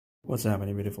What's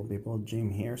happening, beautiful people? Jim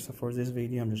here. So for this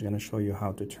video, I'm just going to show you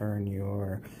how to turn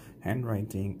your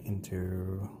handwriting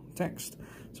into text.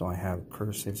 So I have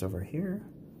cursives over here,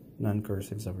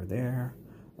 non-cursives over there.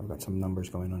 I've got some numbers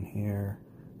going on here,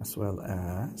 as well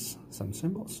as some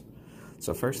symbols.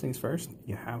 So first things first,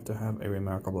 you have to have a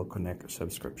Remarkable Connect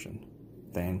subscription.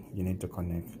 Then you need to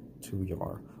connect to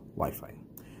your Wi-Fi.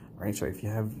 All right, so if you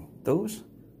have those,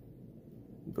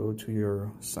 go to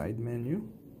your side menu,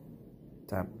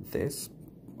 tap this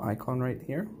icon right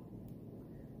here,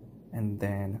 and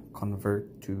then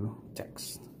convert to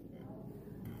text.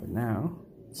 But now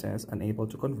it says unable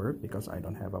to convert because I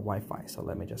don't have a Wi-Fi, so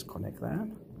let me just connect that.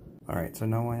 All right, so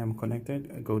now I am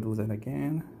connected. Go do that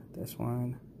again, this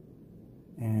one,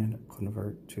 and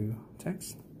convert to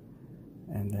text,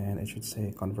 and then it should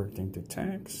say converting to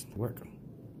text. Work.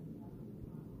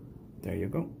 There you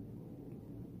go.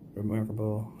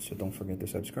 Remarkable. So don't forget to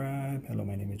subscribe. Hello,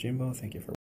 my name is Jimbo. Thank you for